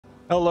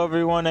Hello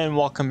everyone and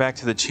welcome back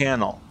to the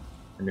channel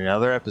in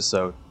another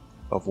episode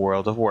of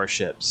World of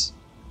Warships.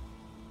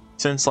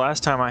 Since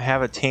last time I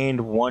have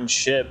attained one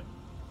ship,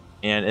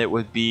 and it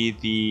would be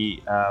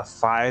the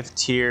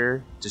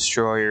 5-tier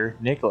destroyer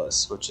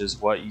Nicholas, which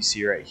is what you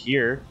see right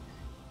here.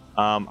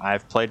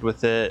 I've played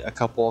with it a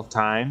couple of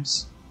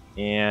times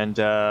and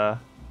not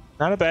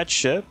a bad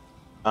ship.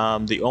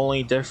 The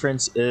only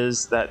difference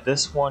is that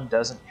this one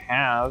doesn't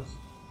have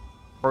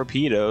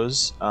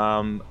torpedoes,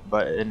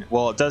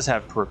 well, it does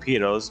have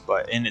torpedoes,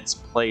 but in its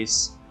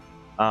place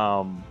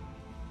of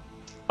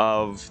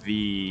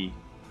the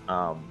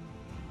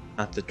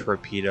not the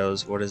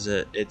torpedoes, what is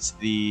it? It's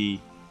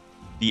the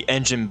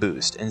engine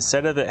boost.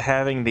 Instead of it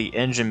having the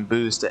engine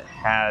boost, it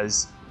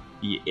has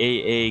the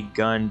AA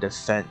gun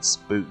defense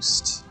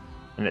boost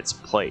in its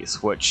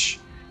place, which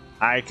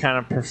I kind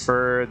of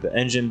prefer the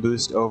engine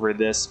boost over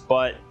this,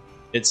 but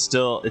it's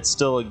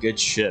still a good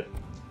ship.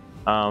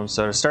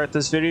 So to start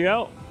this video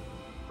out,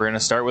 we're going to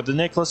start with the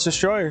Nicholas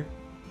Destroyer.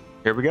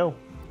 Here we go.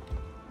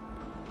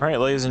 Alright,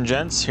 ladies and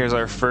gents, here's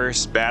our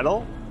first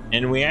battle,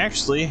 and we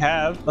actually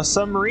have a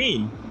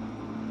submarine.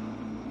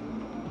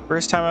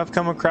 First time I've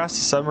come across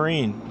a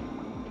submarine.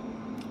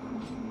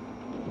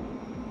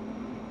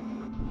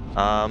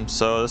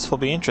 So this will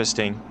be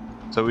interesting.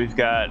 So we've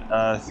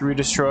got 3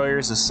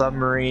 destroyers, a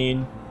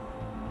submarine,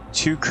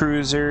 2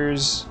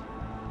 cruisers,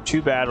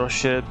 2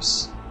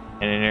 battleships,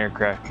 and an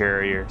aircraft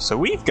carrier. So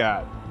we've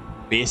got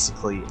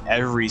basically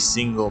every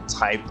single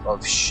type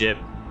of ship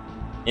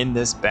in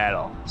this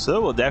battle. So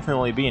it will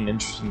definitely be an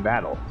interesting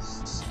battle.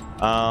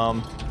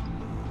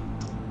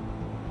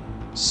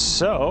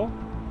 So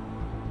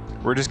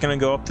we're just gonna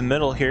go up the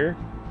middle here.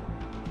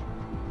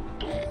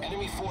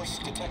 Enemy force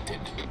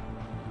detected.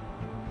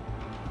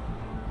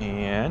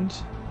 And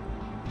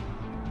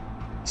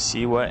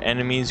see what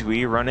enemies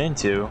we run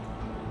into.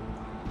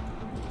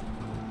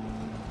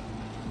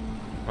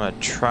 I'm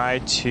gonna try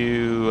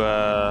to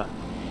oh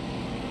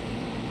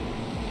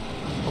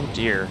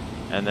dear,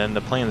 and then the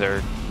planes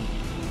are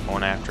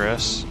going after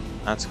us.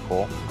 That's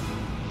cool.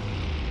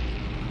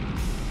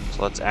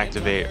 So let's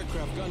activate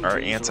our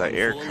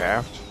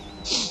anti-aircraft.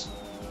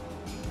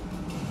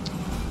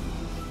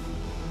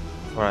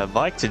 What I'd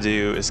like to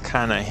do is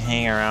kind of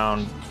hang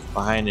around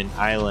behind an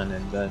island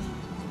and then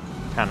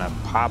kind of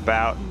pop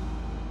out and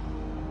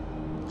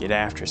get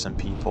after some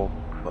people,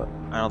 but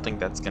I don't think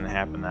that's gonna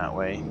happen that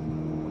way.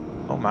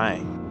 Oh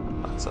my,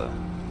 that's a...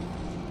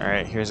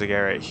 Alright, here's a guy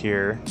right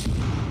here.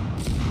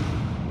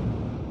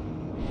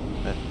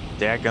 The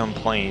dadgum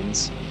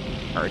planes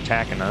are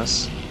attacking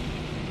us.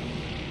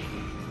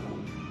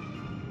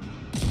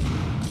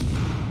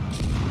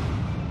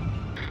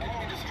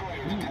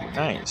 Ooh,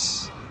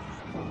 nice.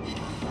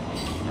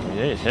 We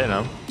did hit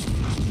him.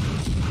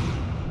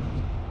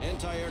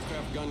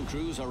 Anti-aircraft gun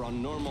crews are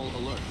on normal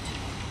alert.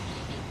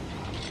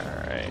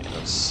 Alright,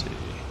 let's see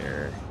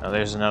here. Oh,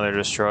 there's another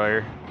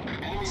destroyer. Enemy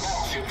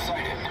battleship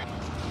sighted.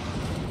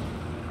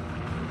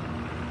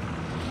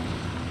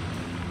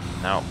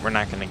 No, we're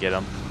not gonna get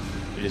him.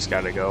 We just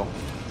gotta go.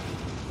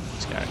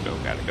 Just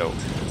gotta go.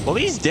 Will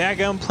these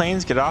daggum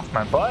planes get off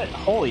my butt?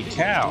 Holy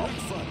cow.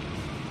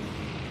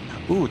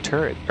 Ooh,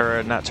 turret.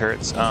 Or not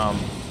turrets.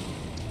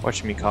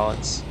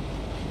 Whatchamacallits.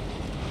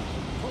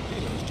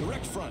 Torpedoes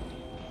direct front.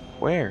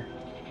 Where?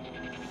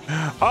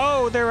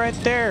 Oh, they're right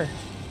there.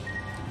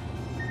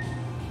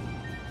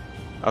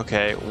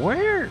 Okay,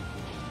 where?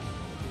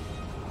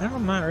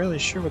 I'm not really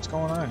sure what's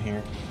going on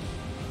here.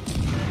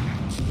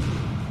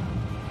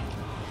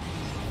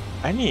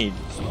 I need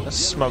a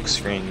smoke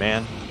screen,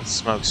 man. Let's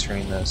smoke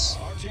screen this.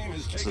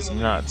 This is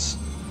nuts.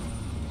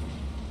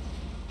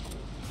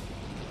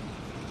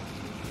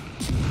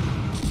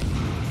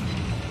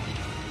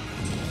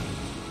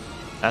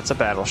 That's a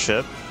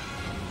battleship.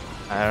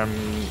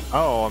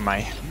 Oh,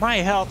 my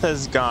health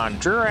has gone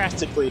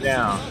drastically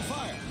down.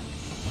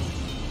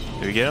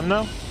 Did we get him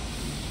though?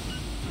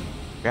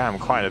 Got him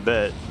quite a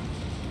bit.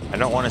 I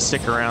don't want to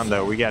stick around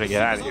though. We gotta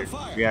get out of here.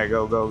 We gotta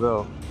go, go,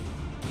 go.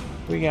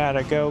 We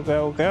gotta go,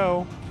 go,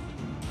 go.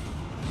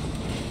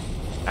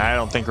 I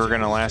don't think we're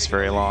gonna last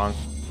very long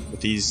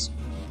with these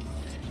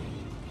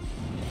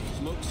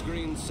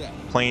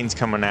planes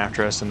coming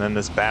after us and then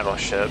this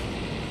battleship.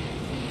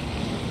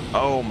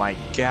 Oh my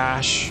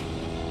gosh.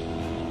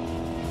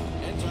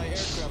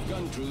 Anti-aircraft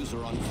gun crews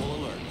are on full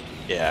alert.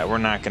 Yeah, we're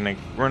not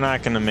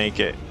gonna make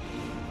it,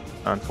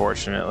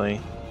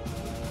 unfortunately.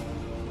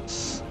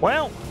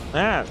 Well,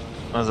 that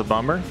was a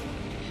bummer.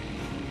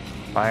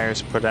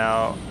 Fires put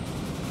out.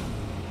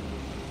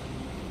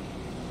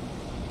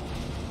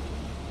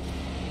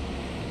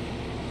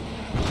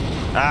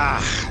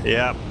 Ah,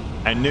 yep.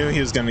 I knew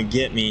he was gonna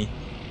get me.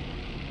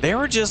 They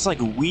were just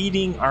like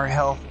weeding our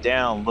health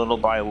down little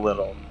by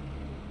little.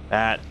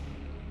 That,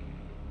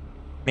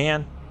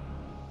 man.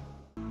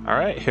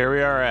 Alright, here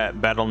we are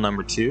at battle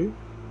number 2.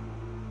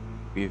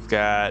 We've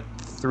got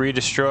 3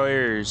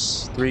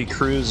 destroyers, 3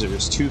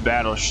 cruisers, 2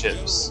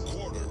 battleships,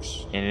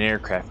 and an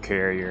aircraft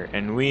carrier.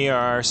 And we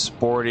are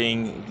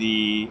sporting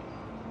the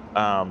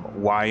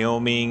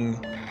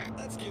Wyoming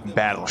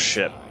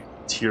battleship.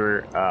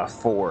 tier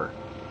 4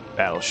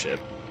 battleship.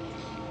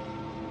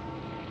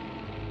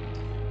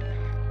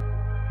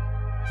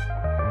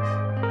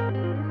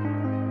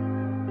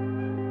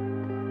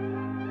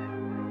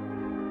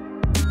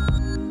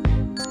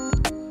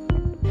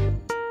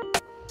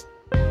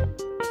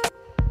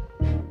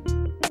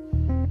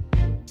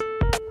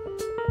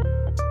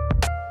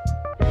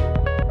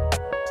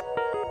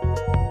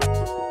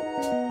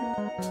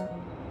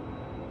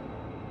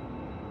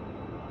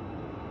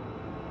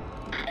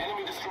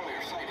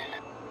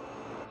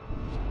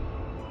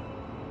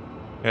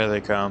 Here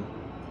they come.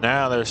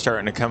 Now they're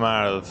starting to come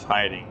out of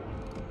hiding.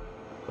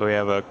 We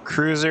have a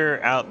cruiser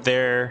out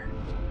there,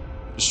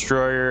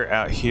 destroyer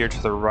out here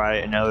to the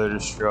right, another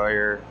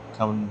destroyer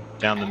coming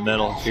down the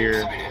middle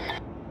here.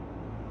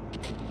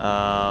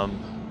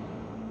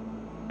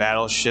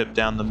 Battleship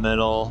down the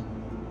middle.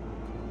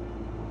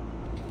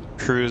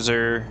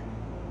 Cruiser.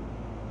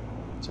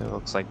 So it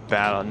looks like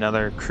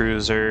another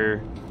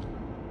cruiser.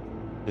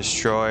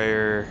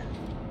 Destroyer.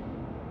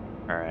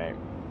 Alright.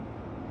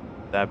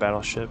 That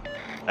battleship?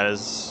 That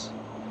is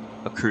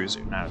a cruiser,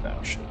 not a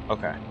battleship.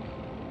 Okay.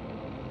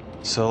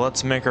 So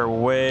let's make our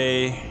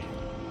way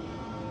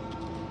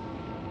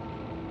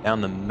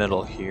down the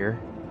middle here.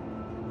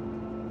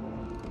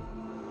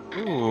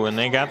 Ooh, and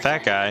they got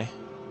that guy.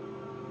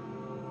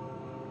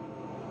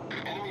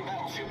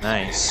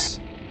 Nice.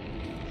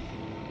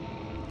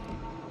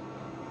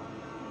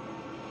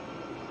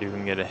 See if we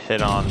can get a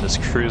hit on this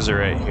cruiser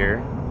right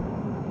here.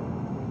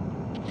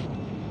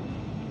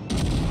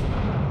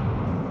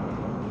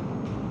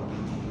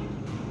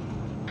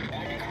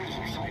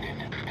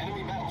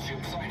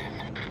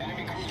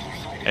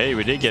 Hey,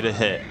 we did get a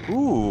hit.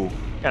 Ooh,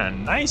 got a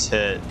nice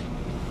hit.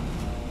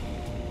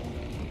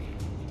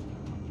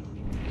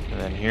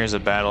 And then here's a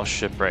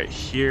battleship right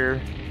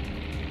here.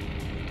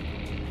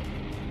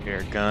 Here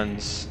are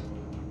guns.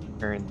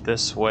 Turn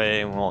this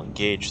way and we'll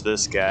engage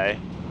this guy.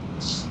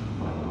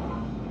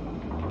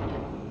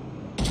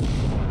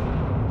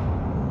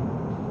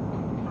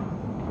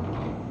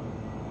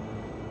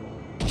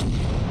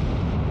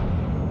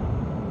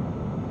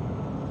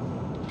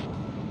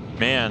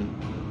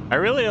 Man, I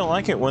really don't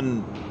like it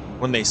when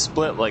they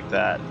split like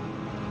that.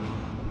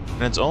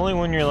 And it's only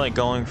when you're like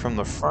going from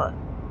the front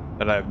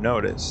that I've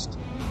noticed.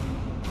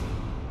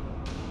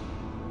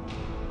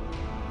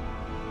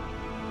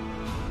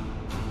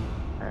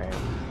 Alright,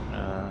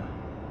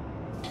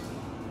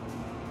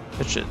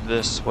 pitch it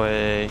this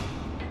way.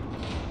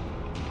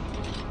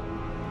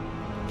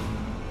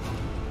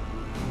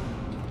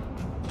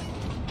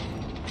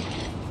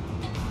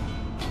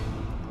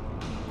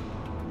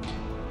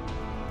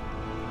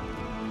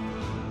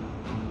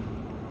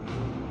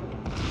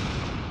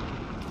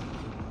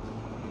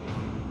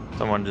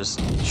 Someone just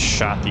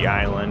shot the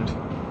island.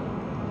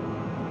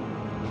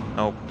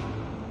 Nope.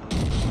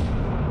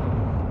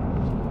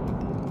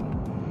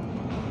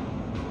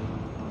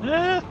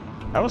 Eh,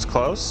 that was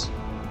close.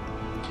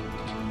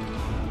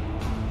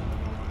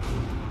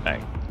 Okay.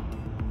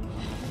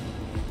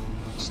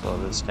 Slow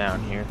this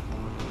down here.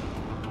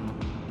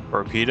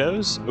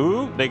 Torpedoes?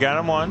 Ooh, they got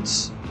him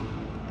once.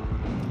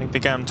 I think they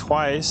got him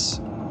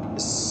twice.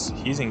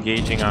 He's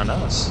engaging on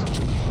us.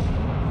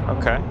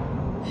 Okay.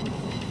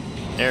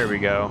 There we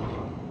go.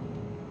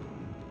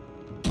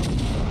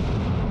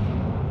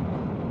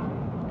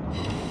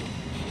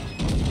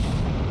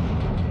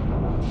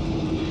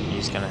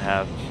 He's gonna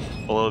have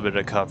a little bit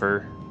of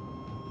cover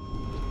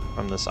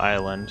from this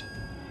island.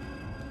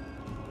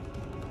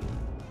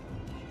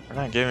 We're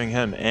not giving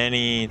him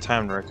any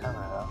time to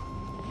recover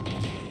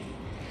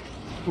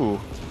though. Ooh,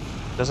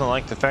 doesn't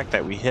like the fact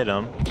that we hit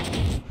him.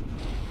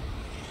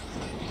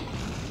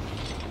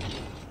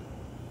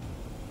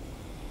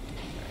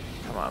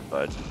 Come on,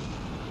 bud.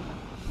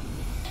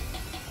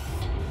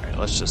 Alright,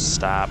 let's just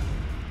stop.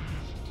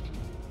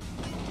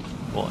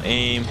 We'll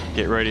aim,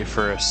 get ready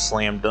for a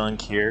slam dunk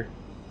here.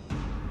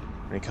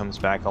 When he comes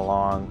back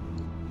along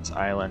this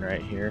island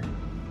right here.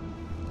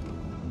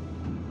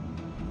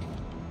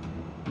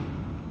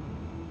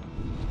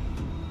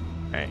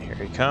 Alright, here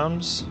he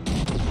comes.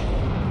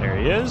 There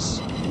he is.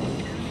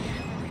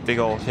 Big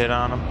old hit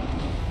on him.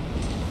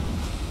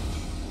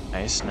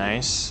 Nice,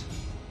 nice.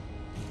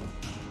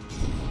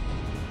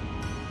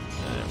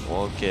 And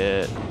we'll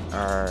get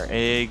our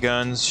AA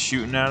guns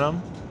shooting at him.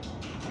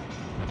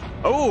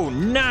 Oh,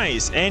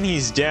 nice! And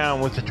he's down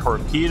with the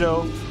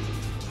torpedo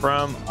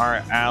from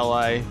our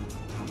ally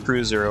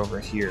cruiser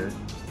over here.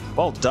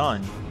 Well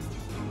done.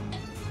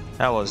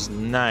 That was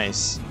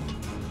nice.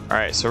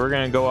 Alright, so we're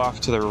gonna go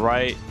off to the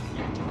right.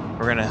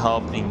 We're gonna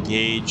help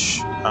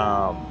engage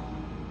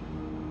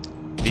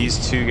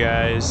these two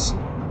guys.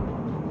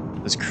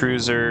 This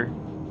cruiser.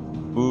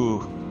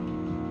 Ooh,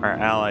 our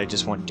ally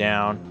just went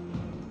down.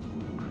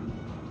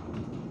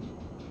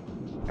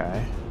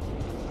 Okay.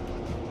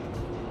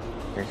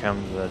 Here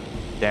come the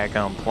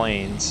daggone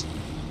planes.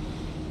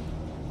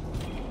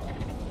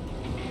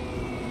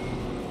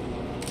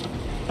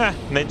 Ha!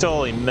 They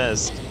totally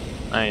missed.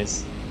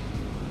 Nice.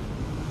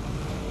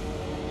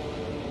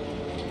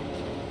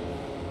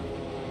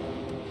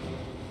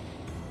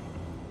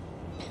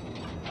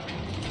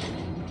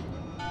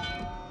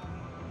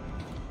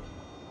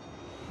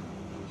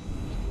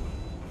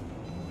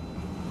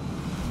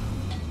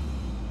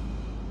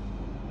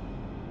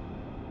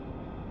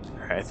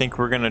 I think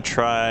we're gonna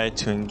try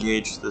to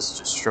engage this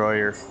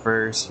destroyer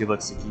first. He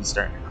looks like he's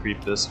starting to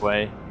creep this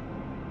way.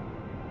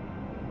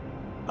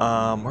 What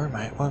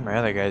are my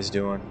other guys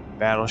doing?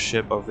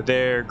 Battleship over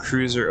there,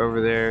 cruiser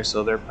over there,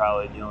 so they're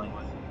probably dealing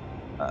with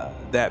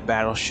that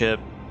battleship.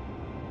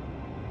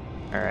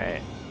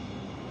 Alright,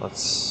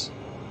 let's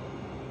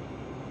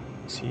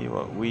see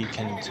what we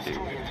can do.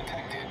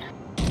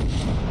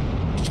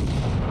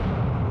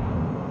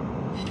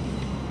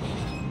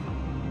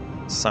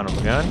 Son of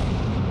a gun.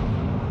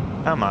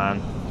 Come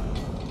on.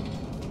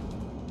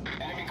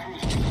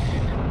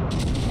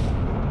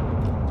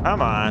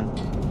 Come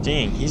on.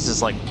 Dang, he's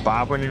just like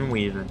bobbing and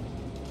weaving.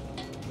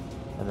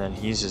 And then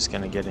he's just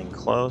gonna get in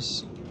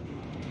close.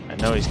 I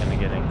know he's gonna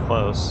get in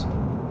close.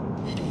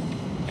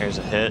 There's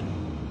a hit.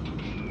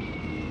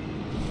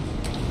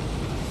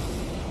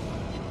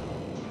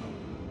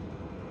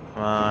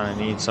 Come on, I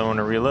need someone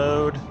to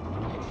reload.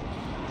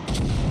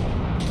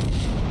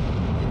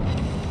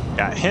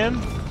 Got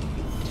him.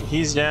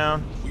 He's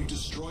down. We've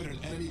destroyed an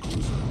enemy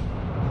cruiser.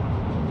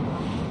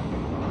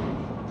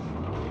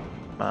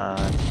 Come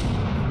on.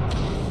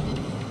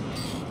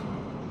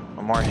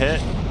 One more hit.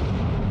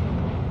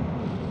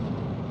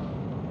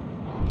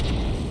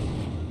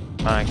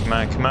 Come on, come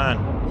on, come on.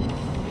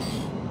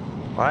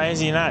 Why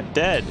is he not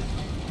dead?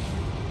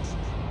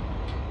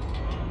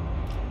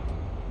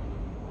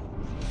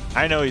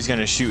 I know he's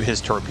gonna shoot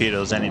his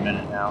torpedoes any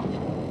minute now.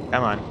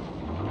 Come on.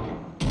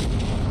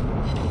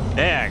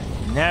 Yeah,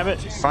 nab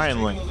it.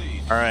 Finally.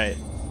 Alright.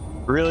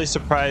 Really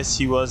surprised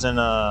he wasn't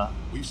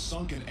We've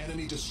sunk an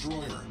enemy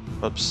destroyer.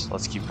 Oops,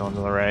 let's keep going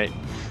to the right.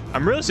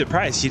 I'm really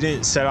surprised he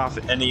didn't send off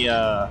any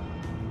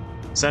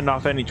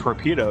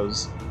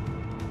torpedoes.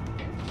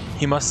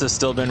 He must have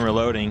still been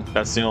reloading.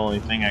 That's the only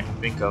thing I can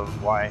think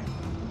of why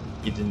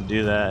he didn't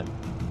do that.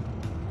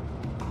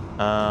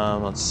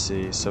 Let's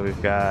see. So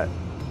we've got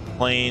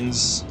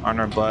planes on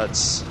our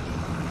butts.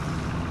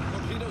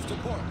 Torpedoes to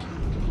port.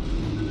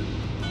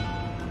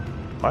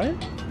 What?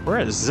 Where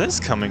is this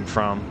coming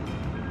from?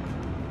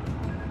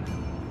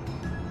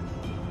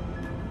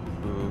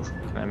 Ooh,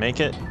 can I make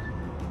it?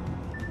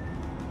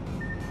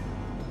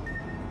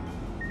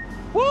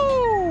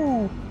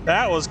 Woo!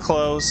 That was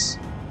close.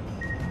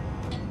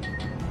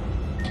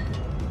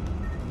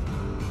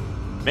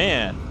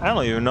 Man, I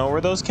don't even know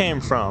where those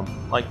came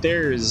from. Like,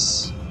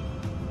 there's...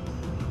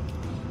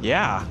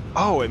 Yeah.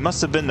 Oh, it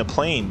must have been the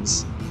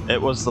planes.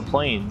 It was the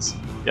planes.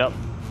 Yep.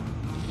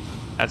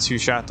 That's who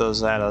shot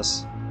those at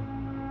us.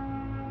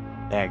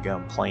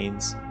 Daggum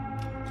planes.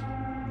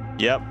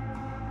 Yep.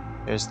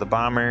 There's the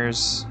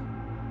bombers.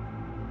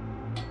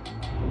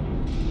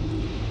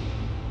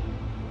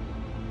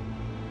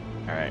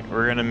 Alright,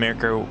 we're gonna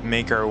make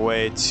our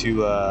way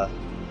to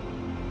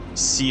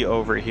sea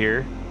over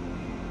here.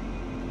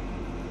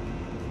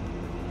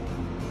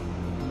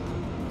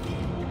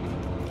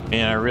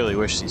 Man, I really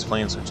wish these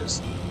planes would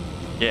just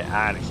get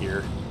out of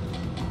here.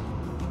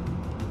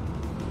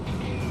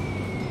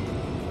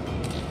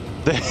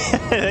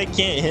 They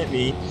can't hit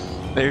me.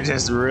 They're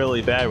just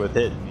really bad with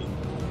hitting me.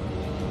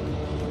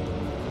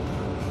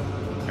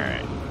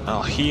 Alright,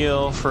 I'll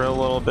heal for a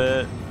little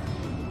bit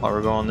while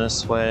we're going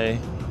this way.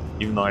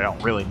 Even though I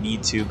don't really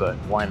need to, but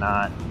why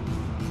not?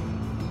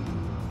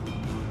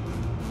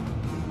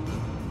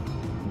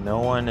 No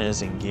one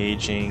is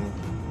engaging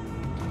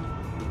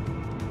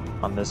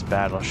on this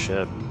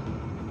battleship.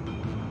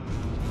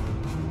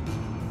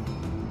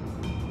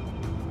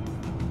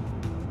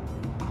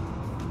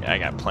 Yeah, I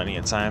got plenty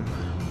of time.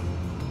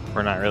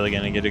 We're not really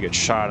gonna get a good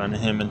shot on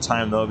him in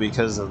time though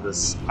because of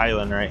this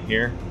island right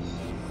here.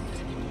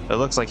 It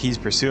looks like he's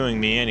pursuing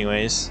me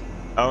anyways.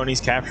 Oh, and he's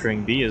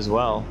capturing B as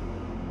well.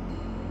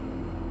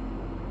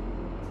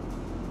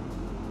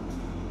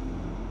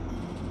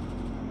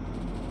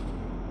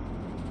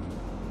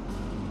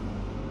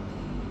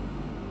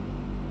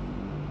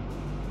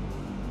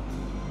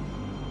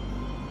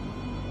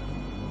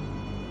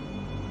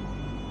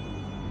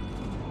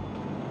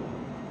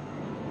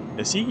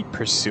 Is he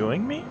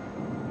pursuing me?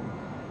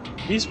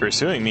 If he's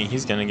pursuing me,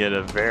 he's gonna get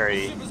a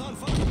very...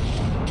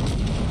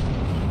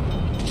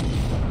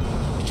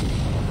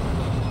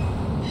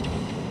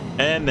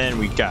 And then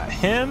we got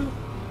him.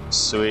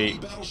 Sweet.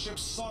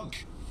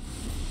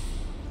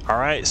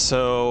 Alright,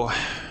 so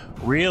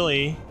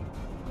really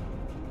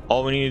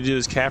all we need to do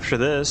is capture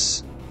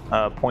this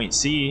point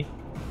C,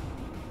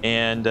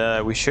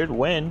 and we should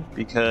win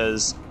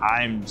because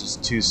I'm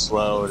just too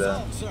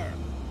slow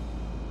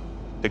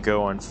to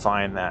go and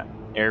find that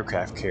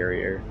aircraft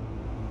carrier.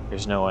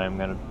 There's no way I'm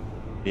gonna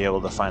be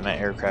able to find that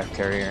aircraft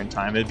carrier in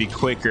time. It'd be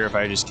quicker if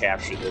I just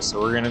captured this.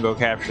 So we're gonna go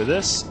capture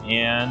this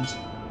and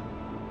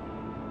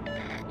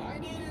I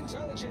need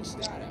intelligence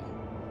data.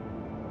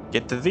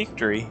 get the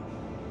victory.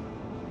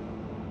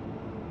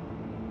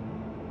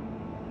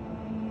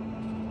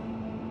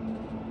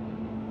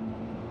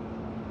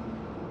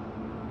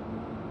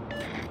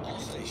 All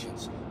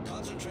stations,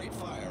 concentrate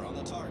fire on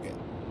the target.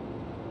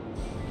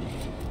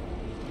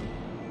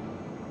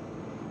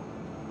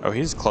 Oh,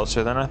 he's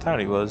closer than I thought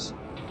he was.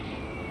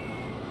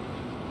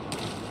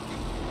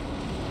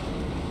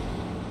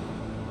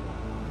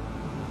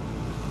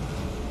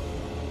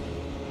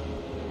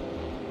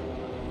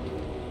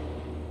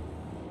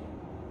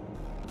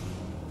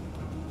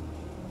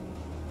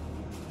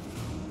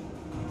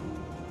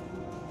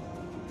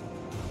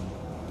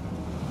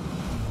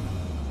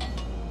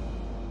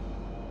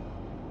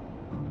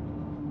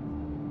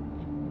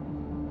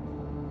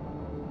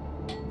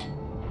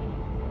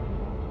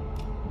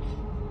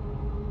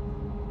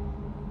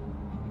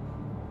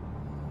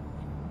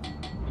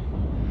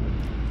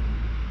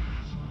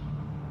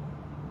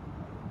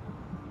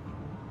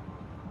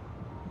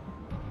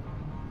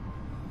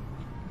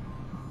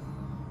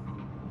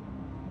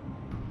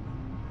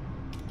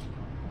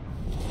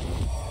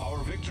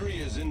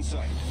 is in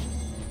sight.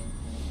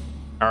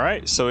 All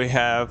right, so we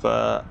have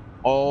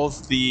all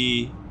of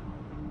the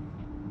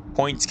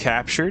points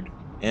captured,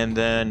 and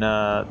then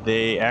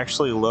they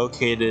actually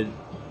located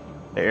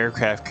the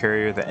aircraft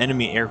carrier, the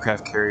enemy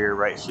aircraft carrier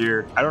right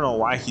here. I don't know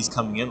why he's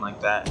coming in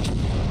like that.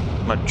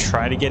 I'm gonna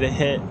try to get a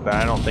hit, but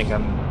I don't think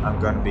I'm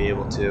gonna be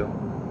able to.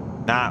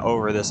 Not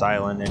over this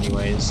island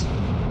anyways.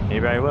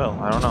 Maybe I will,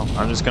 I don't know.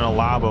 I'm just gonna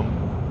lob him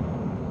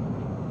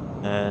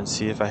and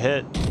see if I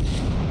hit.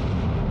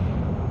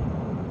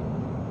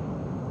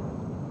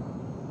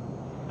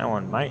 That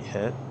one might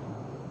hit.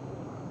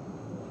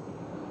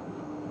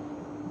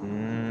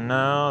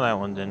 No, that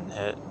one didn't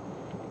hit.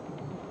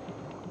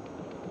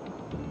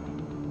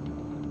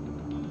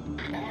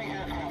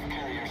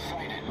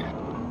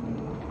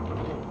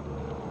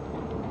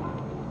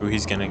 Ooh,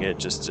 he's gonna get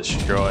just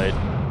destroyed.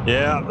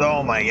 Yeah,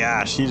 oh my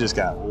gosh, he just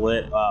got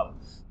lit up.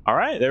 All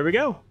right, there we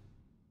go.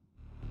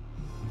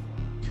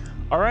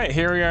 All right,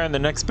 here we are in the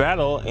next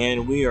battle,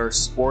 and we are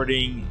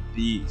sporting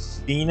the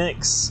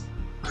Phoenix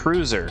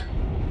Cruiser.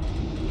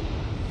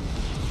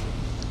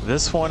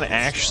 This one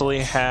actually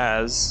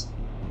has,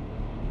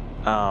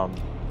 what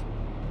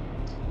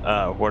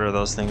are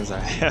those things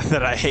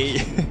that I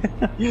hate?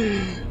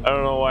 I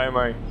don't know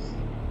why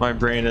my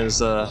brain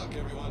is, I'm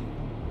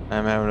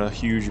having a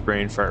huge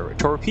brain fart.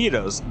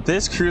 Torpedoes.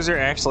 This cruiser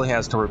actually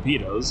has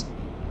torpedoes.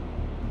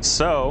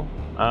 So,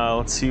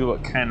 let's see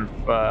what kind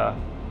of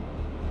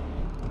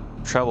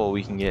trouble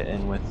we can get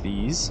in with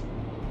these.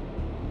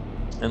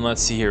 And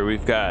let's see here.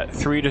 We've got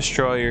 3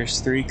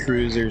 destroyers, 3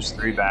 cruisers,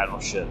 3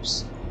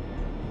 battleships.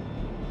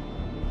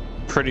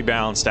 Pretty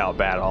balanced out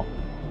battle.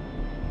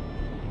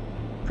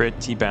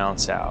 Pretty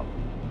balanced out.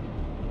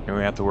 And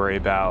we have to worry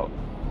about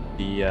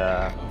the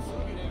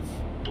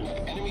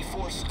Enemy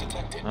force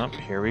detected. oh,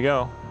 here we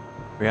go.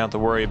 We have to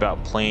worry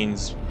about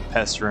planes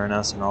pestering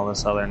us and all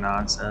this other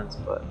nonsense,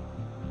 but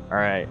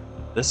alright.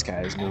 This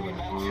guy is moving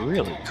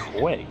really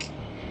quick.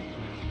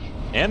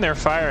 And they're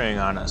firing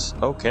on us.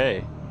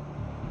 Okay.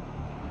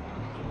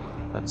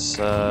 That's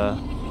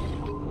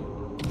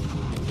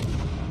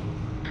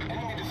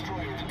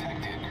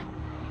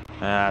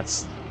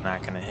that's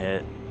not gonna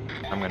hit.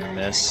 I'm gonna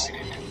miss.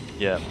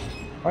 Yep.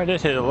 Oh, I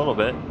did hit a little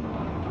bit.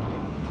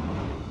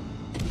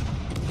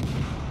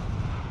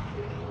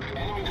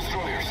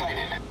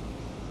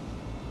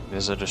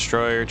 There's a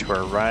destroyer to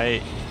our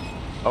right.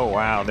 Oh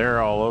wow,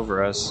 they're all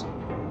over us.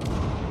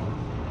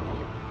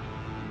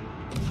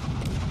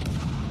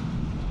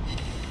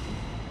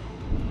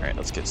 Alright,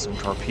 let's get some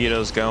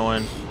torpedoes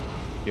going,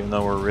 even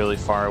though we're really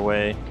far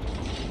away.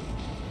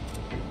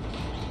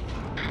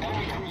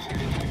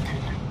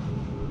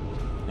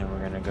 And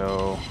we're gonna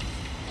go.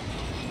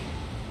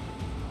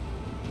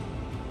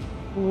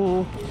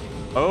 Ooh.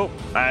 Oh,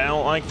 I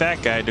don't like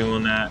that guy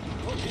doing that.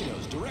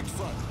 Torpedoes direct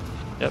front.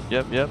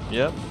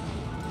 Yep.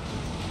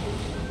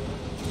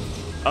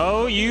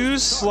 Oh, you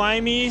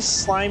slimy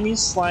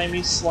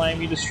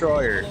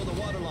destroyer.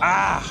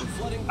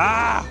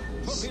 Ah!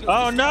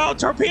 Oh no,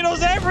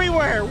 torpedoes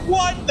everywhere!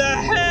 What the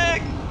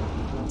heck?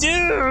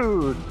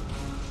 Dude!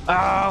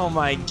 Oh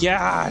my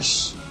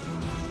gosh.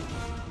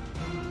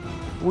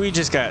 We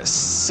just got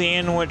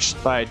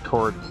sandwiched by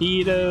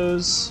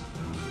torpedoes.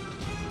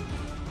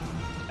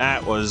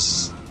 That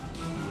was...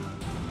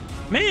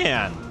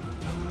 Man!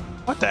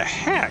 What the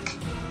heck?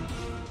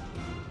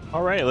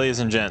 Alright, ladies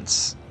and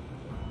gents.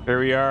 Here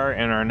we are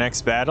in our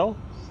next battle.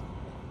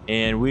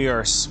 And we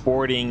are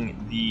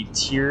sporting the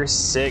Tier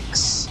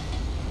 6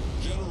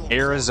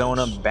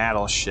 Arizona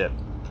battleship.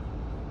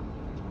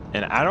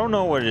 And I don't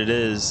know what it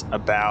is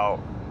about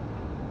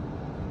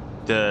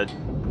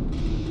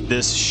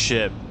this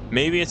ship.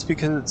 Maybe it's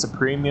because it's a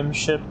premium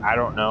ship, I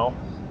don't know.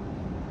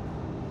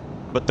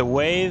 But the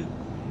way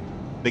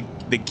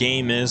the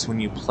game is when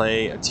you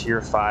play a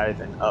Tier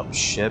 5 and up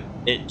ship,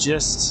 it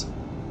just,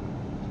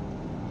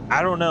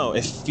 I don't know,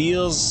 it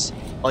feels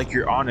like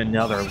you're on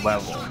another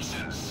level.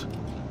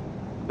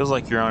 Feels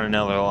like you're on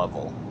another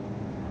level.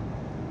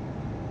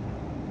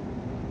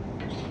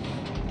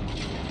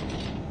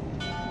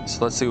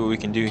 So let's see what we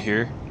can do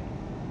here.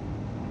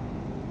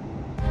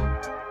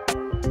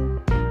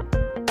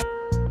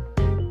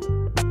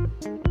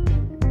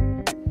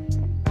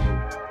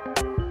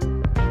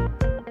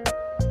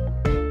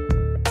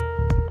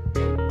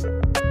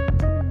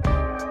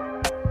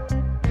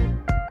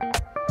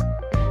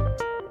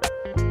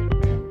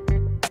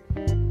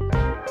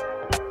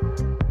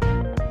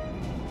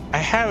 I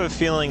have a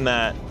feeling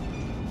that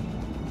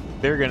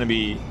they're gonna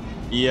be,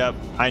 yep,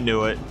 I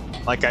knew it.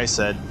 Like I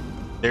said,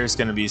 there's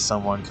gonna be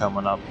someone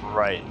coming up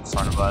right in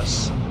front of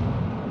us.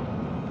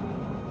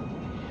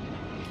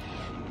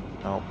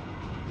 Nope.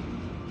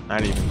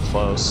 Not even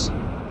close.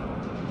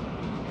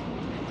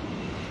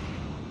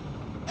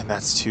 And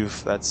that's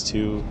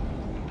too,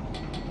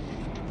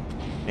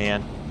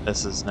 man,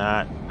 this is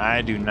not,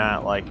 I do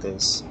not like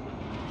this.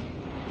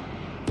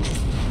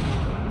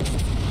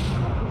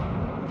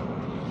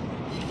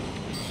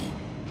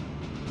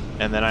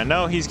 And then I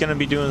know he's going to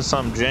be doing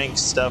some jank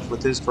stuff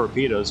with his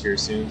torpedoes here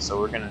soon, so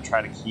we're going to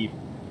try to keep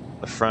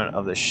the front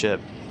of the ship.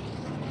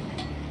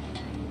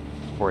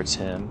 towards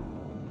him.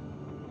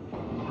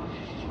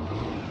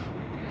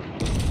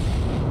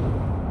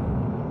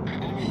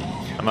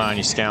 Come on,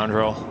 you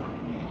scoundrel.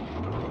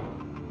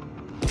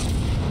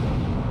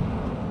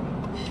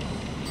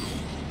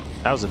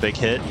 That was a big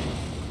hit.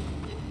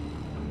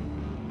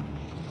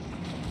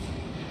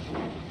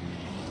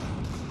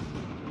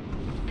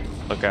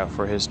 Look out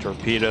for his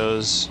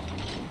torpedoes.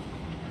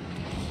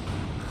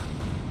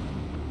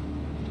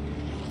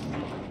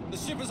 The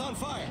ship is on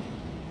fire.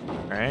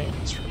 Alright,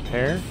 let's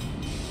repair.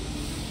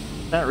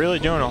 Not really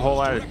doing a whole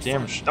lot of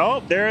damage.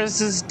 Oh, there is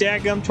his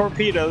daggum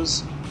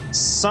torpedoes.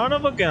 Son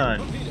of a gun.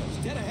 Torpedoes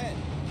dead ahead.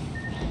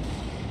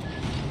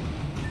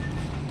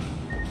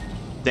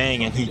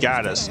 Dang, and he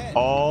got us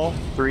all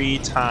 3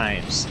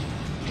 times.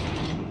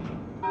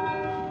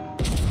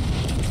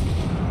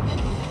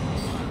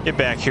 Get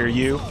back here,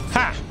 you.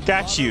 Ha!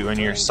 Got you and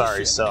your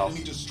sorry self.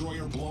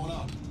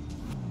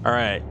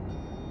 Alright.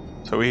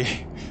 So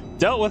we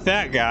dealt with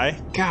that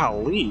guy.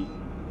 Golly.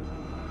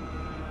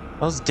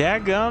 Those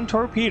daggum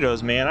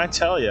torpedoes, man, I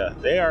tell ya,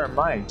 they are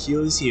my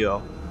Achilles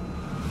heel.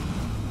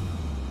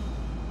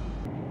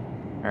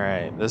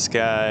 Alright, this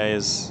guy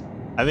is...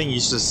 I think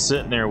he's just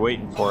sitting there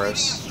waiting for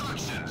us.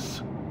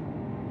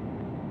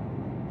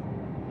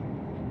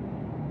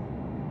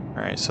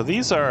 Alright, so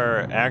these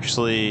are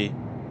actually...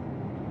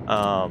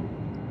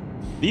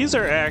 these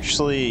are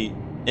actually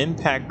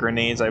impact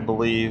grenades, I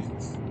believe,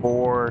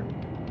 for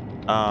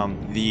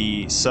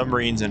the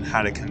submarines and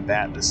how to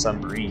combat the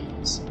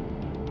submarines.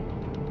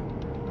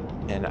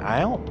 And I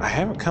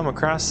haven't come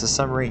across the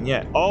submarine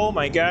yet. Oh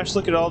my gosh,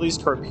 look at all these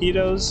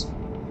torpedoes.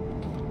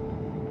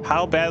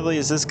 How badly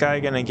is this guy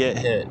gonna get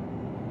hit?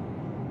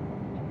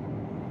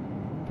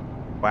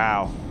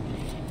 Wow.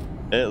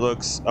 It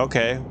looks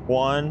okay.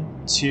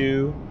 1,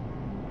 2,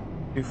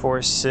 3,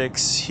 4,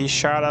 6. He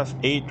shot off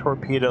 8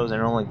 torpedoes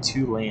and only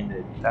 2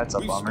 landed. That's a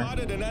bummer. We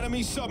spotted an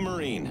enemy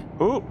submarine.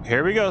 Ooh,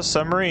 here we go,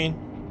 submarine.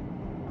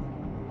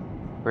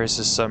 Where's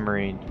the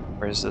submarine?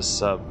 Where's the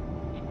sub?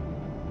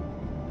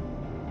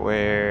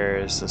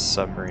 Where's the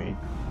submarine?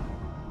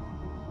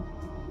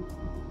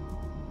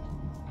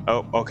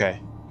 Oh, okay.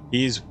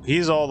 He's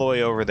all the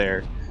way over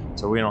there,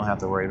 so we don't have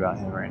to worry about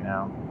him right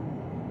now.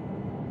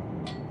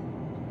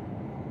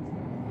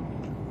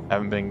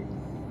 Haven't been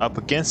up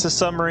against the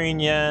submarine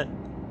yet.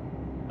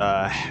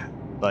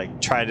 Like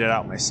tried it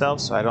out myself,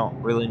 so I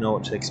don't really know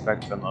what to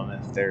expect from them.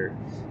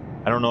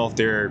 I don't know if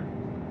they're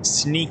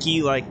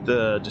sneaky like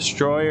the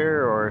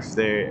destroyer, or if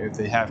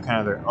they have kind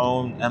of their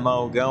own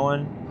MO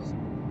going.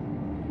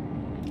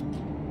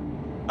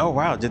 Oh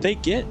wow, did they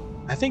get?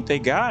 I think they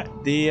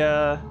got the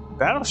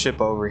battleship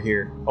over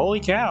here.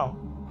 Holy cow.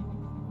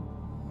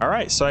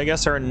 Alright, so I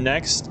guess our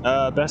next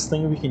best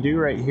thing we can do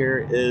right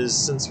here is,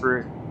 since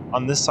we're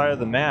on this side of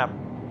the map,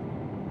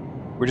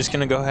 we're just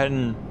gonna go ahead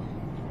and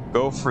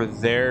go for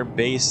their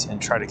base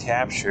and try to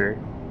capture,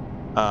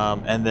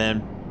 and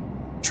then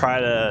try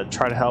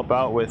to help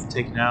out with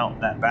taking out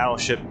that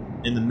battleship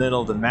in the middle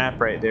of the map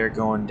right there,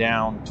 going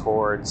down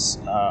towards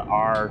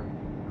our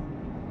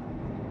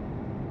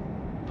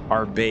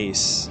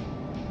base.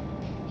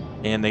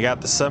 And they got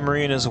the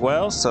submarine as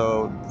well,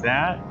 so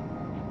that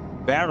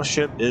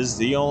battleship is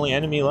the only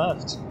enemy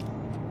left.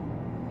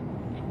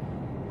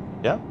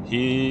 Yep,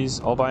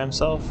 he's all by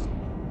himself.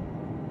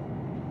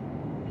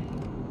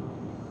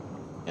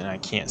 And I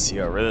can't see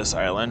over this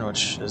island,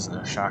 which isn't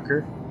a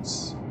shocker.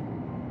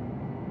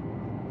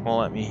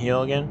 Won't let me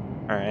heal again?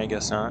 Alright, I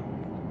guess not.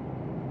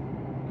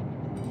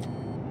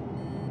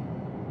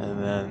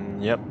 And then,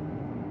 yep,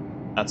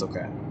 that's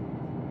okay.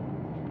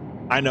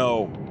 I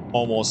know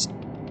almost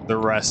the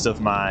rest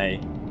of my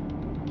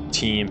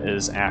team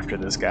is after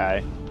this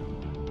guy.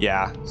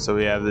 Yeah, so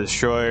we have the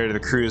destroyer, the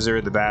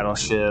cruiser, the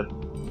battleship,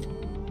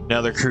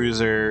 another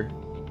cruiser.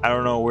 I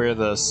don't know where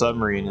the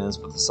submarine is,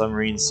 but the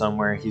submarine's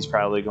somewhere. He's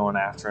probably going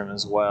after him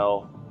as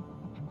well.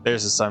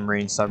 There's the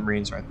submarine.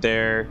 Submarine's right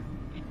there.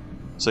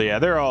 So yeah,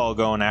 they're all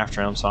going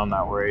after him, so I'm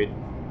not worried.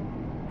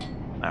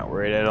 Not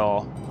worried at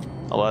all.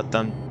 I'll let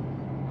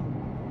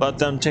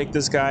them take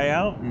this guy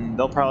out, and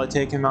they'll probably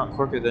take him out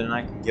quicker than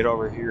I can get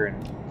over here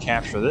and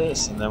capture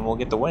this, and then we'll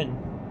get the win.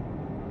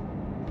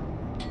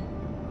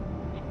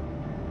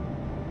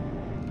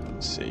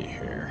 Let's see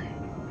here.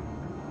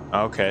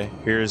 Okay,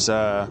 there's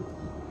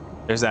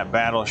that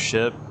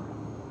battleship,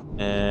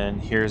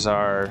 and here's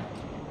our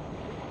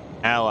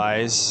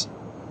allies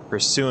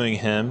pursuing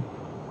him.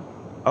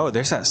 Oh,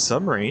 there's that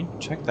submarine.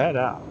 Check that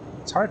out.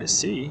 It's hard to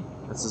see.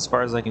 That's as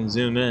far as I can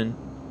zoom in.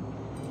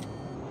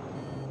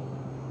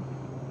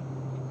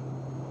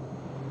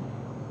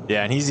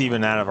 Yeah, and he's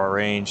even out of our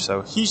range,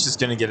 so he's just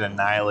gonna get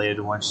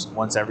annihilated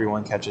once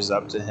everyone catches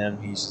up to him.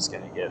 He's just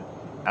gonna get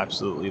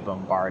absolutely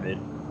bombarded.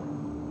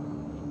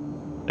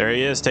 There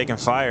he is, taking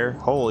fire.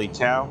 Holy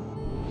cow.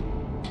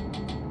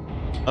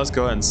 Let's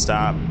go ahead and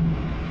stop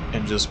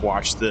and just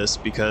watch this,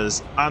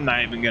 because I'm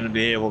not even gonna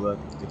be able to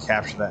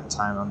capture that in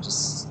time. I'm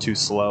just too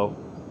slow.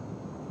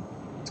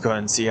 Let's go ahead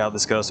and see how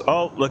this goes.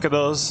 Oh, look at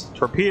those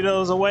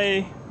torpedoes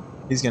away.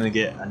 He's gonna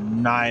get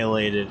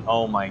annihilated.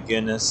 Oh my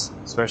goodness,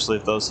 especially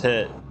if those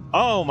hit.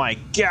 Oh my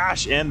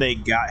gosh, and they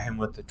got him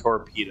with the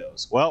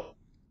torpedoes. Well,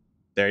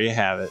 there you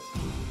have it.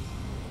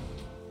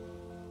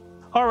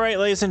 Alright,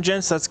 ladies and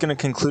gents, that's going to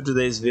conclude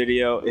today's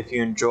video. If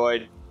you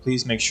enjoyed,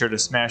 please make sure to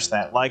smash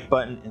that like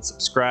button and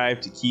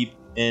subscribe to keep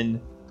in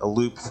the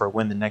loop for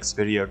when the next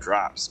video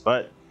drops.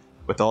 But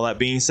with all that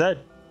being said,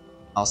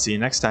 I'll see you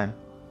next time.